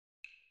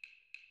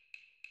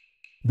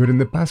During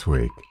the past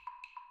week,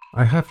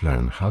 I have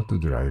learned how to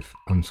drive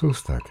on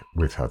Sustak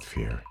without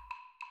fear,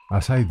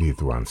 as I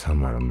did one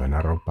summer on the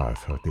narrow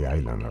path of the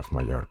island of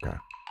Mallorca,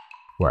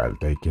 while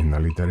taking a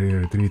literary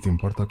retreat in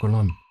Porto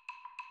Colom.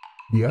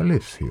 The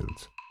olive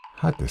fields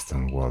had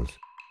stone walls,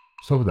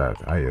 so that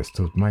I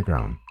stood my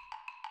ground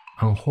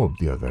and hoped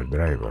the other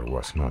driver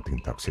was not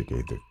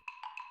intoxicated,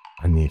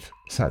 and if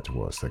such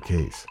was the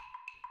case,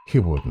 he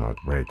would not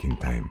brake in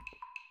time,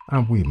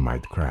 and we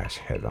might crash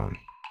head-on.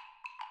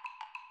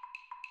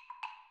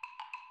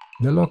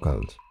 The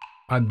locals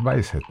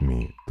advised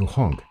me to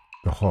honk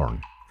the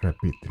horn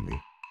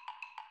repeatedly,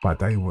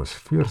 but I was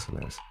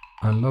fearless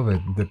and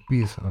loved the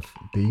peace of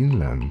the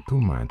inland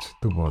too much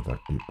to bother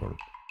people.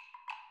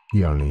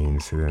 The only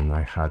incident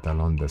I had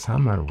along the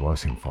summer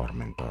was in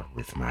Formentor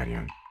with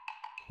Marion,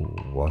 who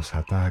was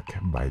attacked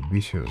by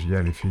vicious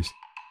jellyfish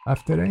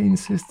after I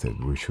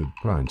insisted we should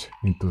plunge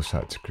into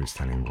such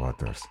crystalline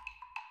waters.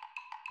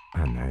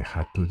 And I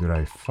had to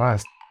drive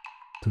fast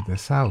to the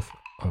south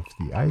of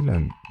the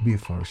island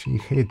before she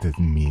hated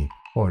me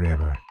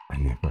forever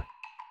and ever.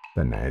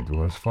 The night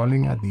was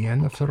falling at the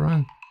end of the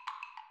run,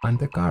 and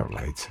the car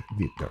lights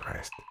did the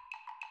rest.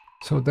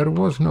 So there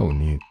was no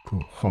need to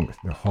honk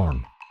the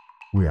horn.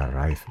 We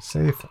arrived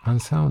safe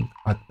and sound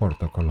at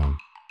Porto Colom,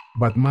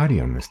 but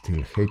Marion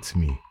still hates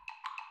me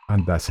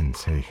and doesn't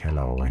say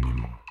hello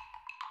anymore.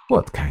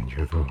 What can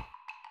you do?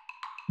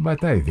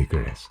 But I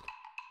digress.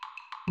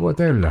 What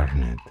I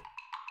learned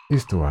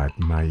is to add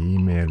my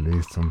email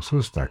list on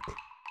Substack,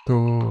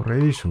 to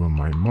reissue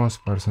my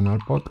most personal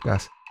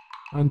podcast,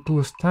 and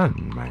to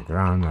stand my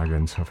ground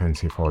against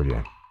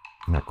offensiphobia.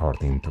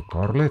 According to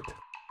Corlett,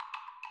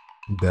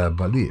 the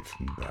belief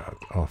that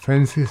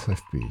offensive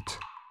speech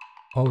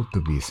ought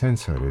to be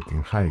censored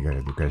in higher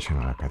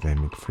educational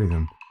academic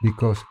freedom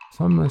because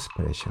some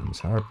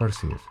expressions are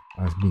perceived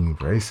as being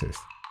racist,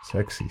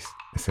 sexist,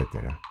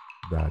 etc.,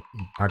 that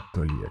it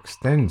actually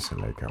extends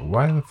like a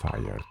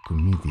wildfire to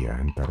media,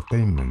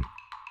 entertainment,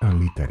 and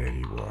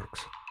literary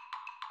works.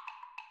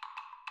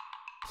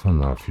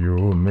 Some of you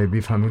may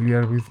be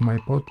familiar with my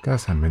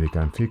podcast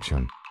American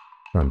Fiction.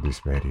 From this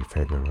very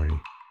February,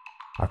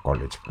 a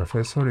college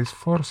professor is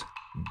forced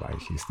by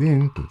his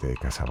dean to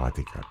take a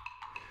sabbatical,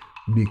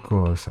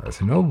 because a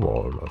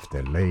snowball of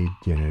the late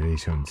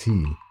Generation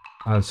Z,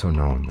 also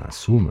known as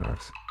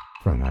Zoomers,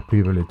 from a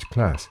privileged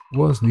class,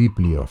 was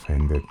deeply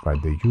offended by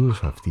the use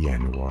of the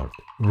N-word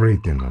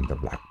written on the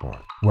blackboard,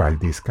 while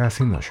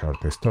discussing a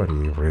short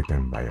story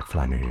written by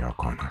Flannery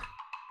O'Connor.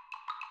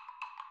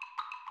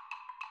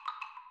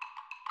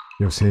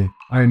 You see,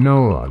 I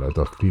know a lot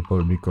of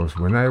people because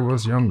when I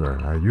was younger,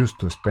 I used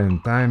to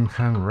spend time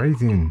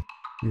handwriting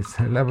with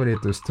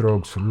elaborate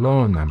strokes,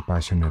 long and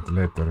passionate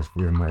letters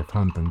with my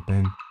fountain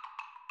pen,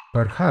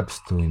 perhaps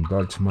to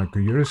indulge my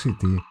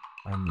curiosity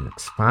and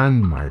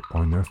expand my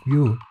point of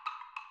view.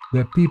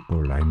 The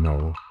people I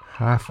know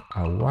have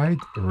a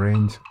wide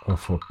range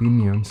of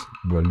opinions,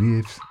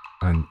 beliefs,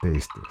 and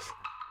tastes.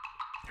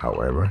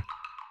 However,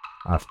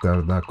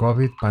 after the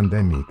COVID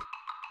pandemic,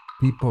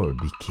 people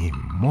became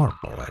more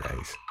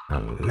polarized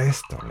and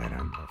less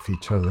tolerant of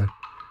each other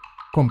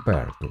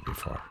compared to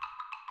before.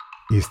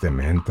 Is the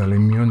mental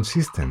immune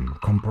system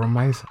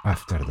compromised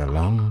after the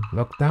long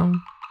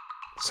lockdown?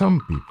 Some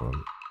people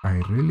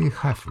I really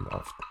have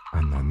loved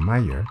and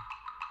admire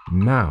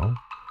now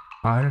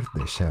are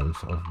the shells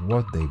of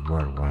what they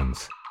were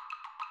once,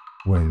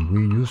 when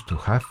we used to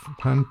have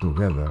fun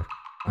together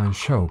and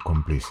show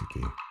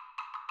complicity.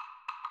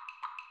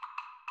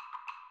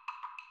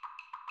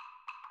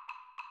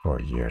 For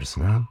years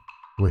now,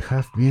 we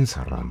have been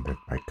surrounded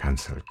by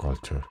cancel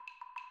culture,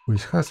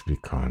 which has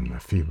become a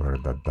fever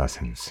that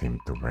doesn't seem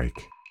to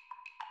break.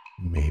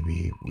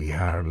 Maybe we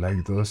are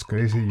like those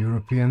crazy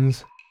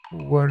Europeans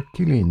who were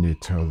killing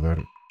each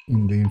other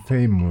in the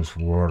infamous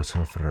wars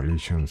of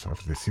religions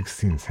of the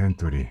 16th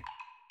century.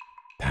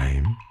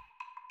 Time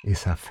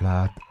is a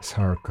flat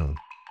circle.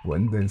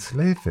 When the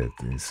enslaved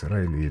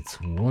Israelites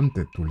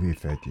wanted to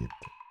leave Egypt,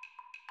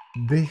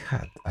 they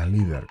had a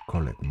leader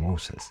called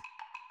Moses,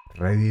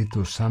 ready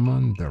to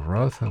summon the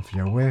wrath of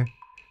Yahweh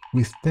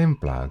with 10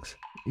 plagues,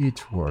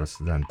 each worse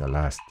than the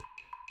last,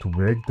 to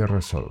break the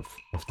resolve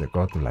of the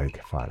godlike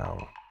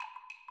Pharaoh.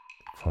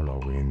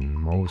 Following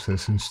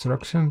Moses'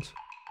 instructions,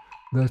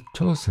 the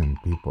chosen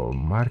people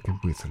marked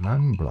with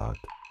lamb blood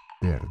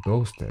their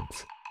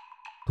doorsteps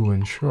to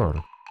ensure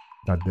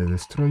that the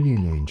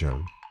destroying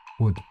angel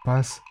would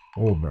pass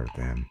over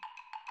them.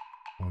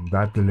 On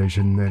that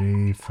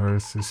legendary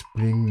first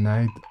spring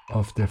night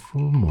of the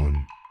full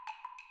moon,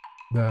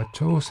 the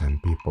chosen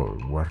people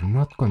were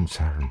not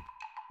concerned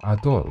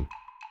at all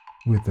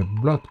with the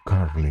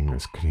blood-curdling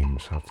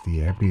screams of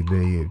the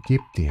everyday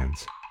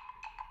Egyptians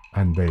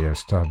and their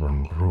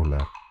stubborn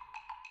ruler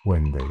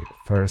when their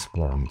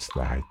firstborns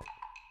died.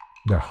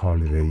 The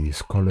holiday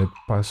is called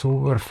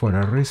Passover for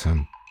a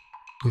reason.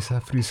 It's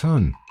a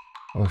frisson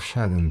of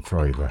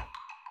Schadenfreude.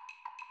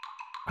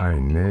 A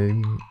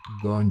name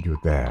don't you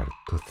dare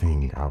to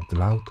think out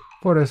loud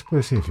for a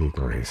specific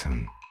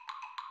reason.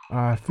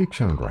 A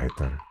fiction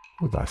writer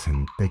who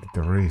doesn't take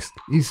the risk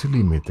is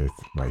limited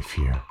by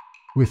fear.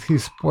 With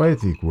his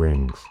poetic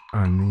wings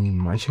and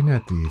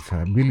imaginative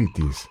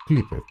abilities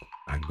flipped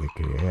at the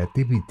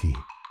creativity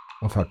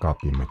of a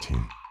copy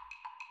machine.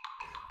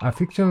 A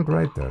fiction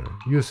writer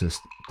uses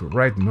to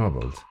write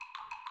novels,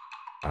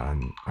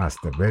 and as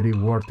the very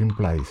word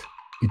implies,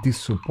 it is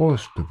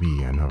supposed to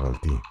be a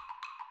novelty.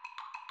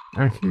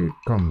 And here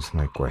comes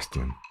my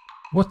question.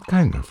 What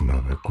kind of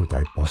novel could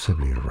I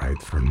possibly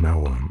write from now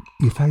on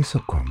if I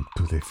succumb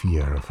to the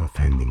fear of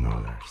offending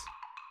others?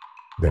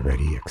 The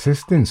very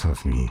existence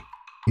of me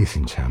is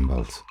in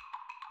shambles.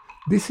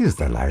 This is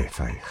the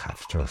life I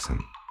have chosen,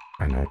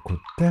 and I could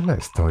tell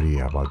a story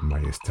about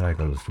my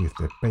struggles with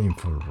the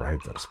painful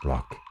writer's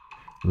block,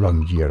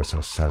 long years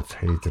of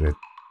self-hatred,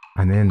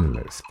 and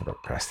endless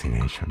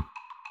procrastination.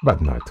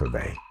 But not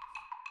today.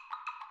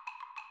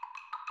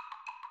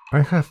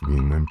 I have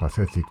been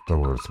empathetic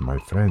towards my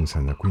friends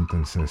and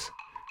acquaintances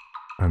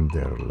and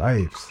their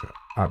lives'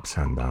 ups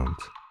and downs,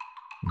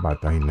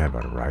 but I never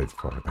write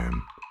for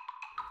them.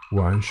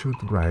 One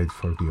should write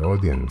for the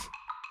audience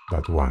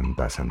that one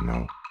doesn't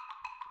know,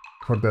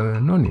 for the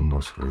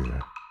anonymous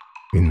reader,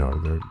 in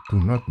order to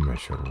not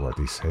measure what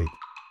is said,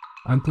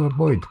 and to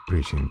avoid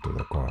preaching to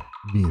the core,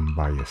 being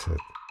biased,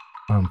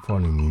 and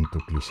falling into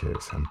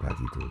cliches and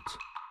platitudes.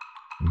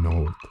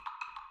 Note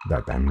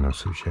that I'm not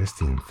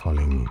suggesting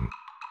falling in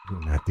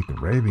lunatic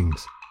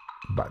ravings,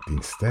 but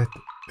instead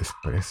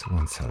express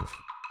oneself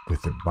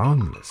with the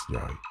boundless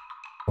joy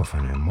of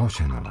an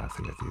emotional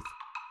athlete.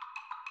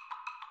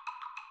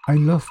 I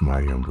love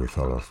Marion with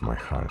all of my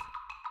heart.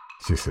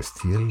 She's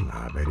still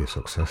a very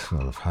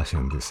successful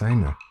fashion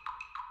designer,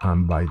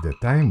 and by the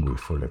time we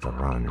fooled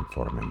around in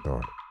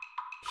Formentor,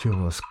 she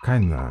was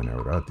kinda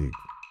neurotic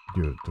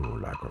due to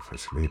lack of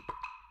sleep,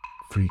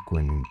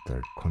 frequent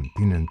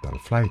intercontinental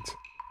flights,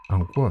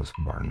 and was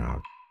burned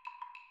out.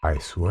 I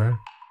swear,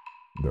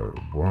 the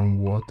warm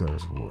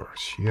waters were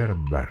sheer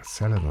bare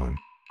celadon,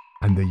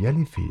 and the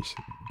jellyfish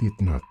did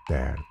not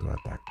dare to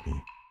attack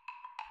me.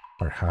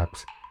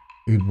 Perhaps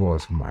it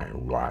was my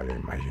wild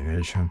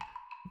imagination,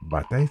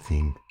 but I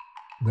think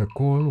the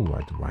cold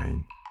white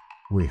wine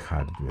we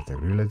had with the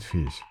grilled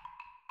fish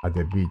at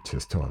the beach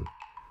stall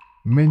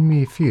made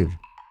me feel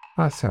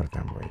a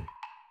certain way.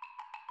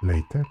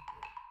 Later,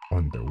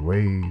 on the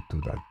way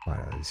to that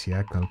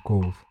paradisiacal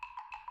cove,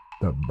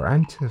 the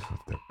branches of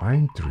the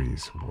pine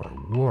trees were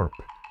warped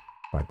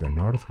by the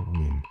north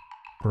wind,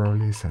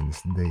 probably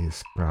since they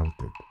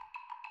sprouted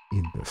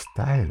in the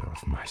style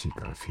of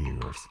magical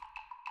figures.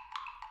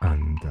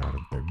 Under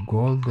the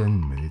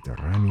golden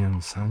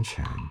Mediterranean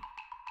sunshine,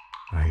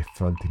 I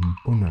felt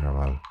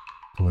invulnerable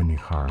to any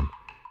harm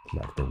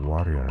like the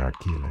warrior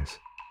Achilles.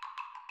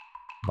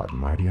 But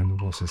Marion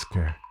was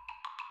scared,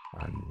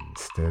 and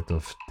instead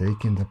of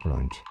taking the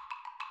plunge,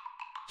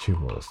 she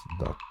was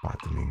dog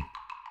paddling.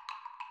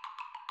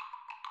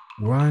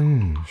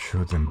 One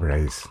should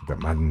embrace the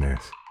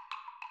madness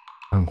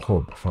and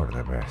hope for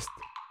the best,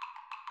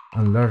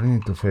 and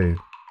learning to fail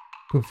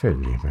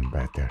even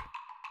better,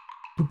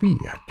 to be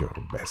at your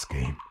best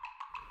game.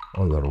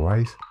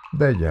 Otherwise,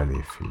 the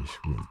jellyfish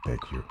will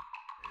take you.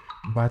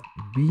 But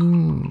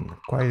being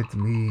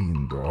quietly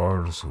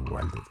indoors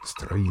while the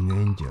destroying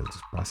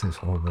angels passes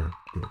over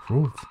your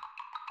roof,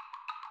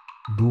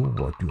 do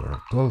what you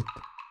are told,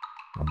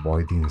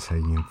 avoiding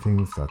saying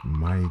things that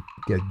might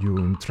get you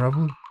in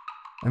trouble,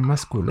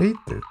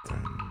 emasculated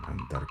and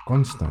under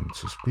constant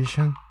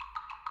suspicion,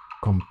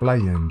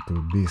 compliant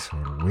to this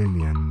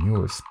Orwellian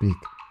new speak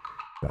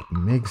that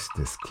makes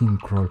the skin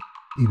crawl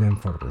even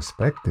for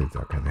respected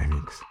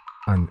academics,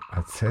 and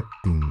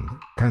accepting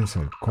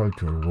cancel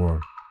culture war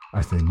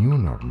as the new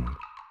normal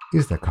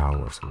is the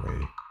coward's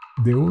way,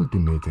 the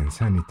ultimate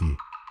insanity,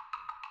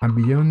 and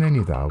beyond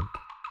any doubt,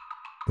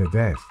 the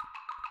death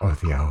of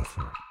the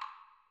author.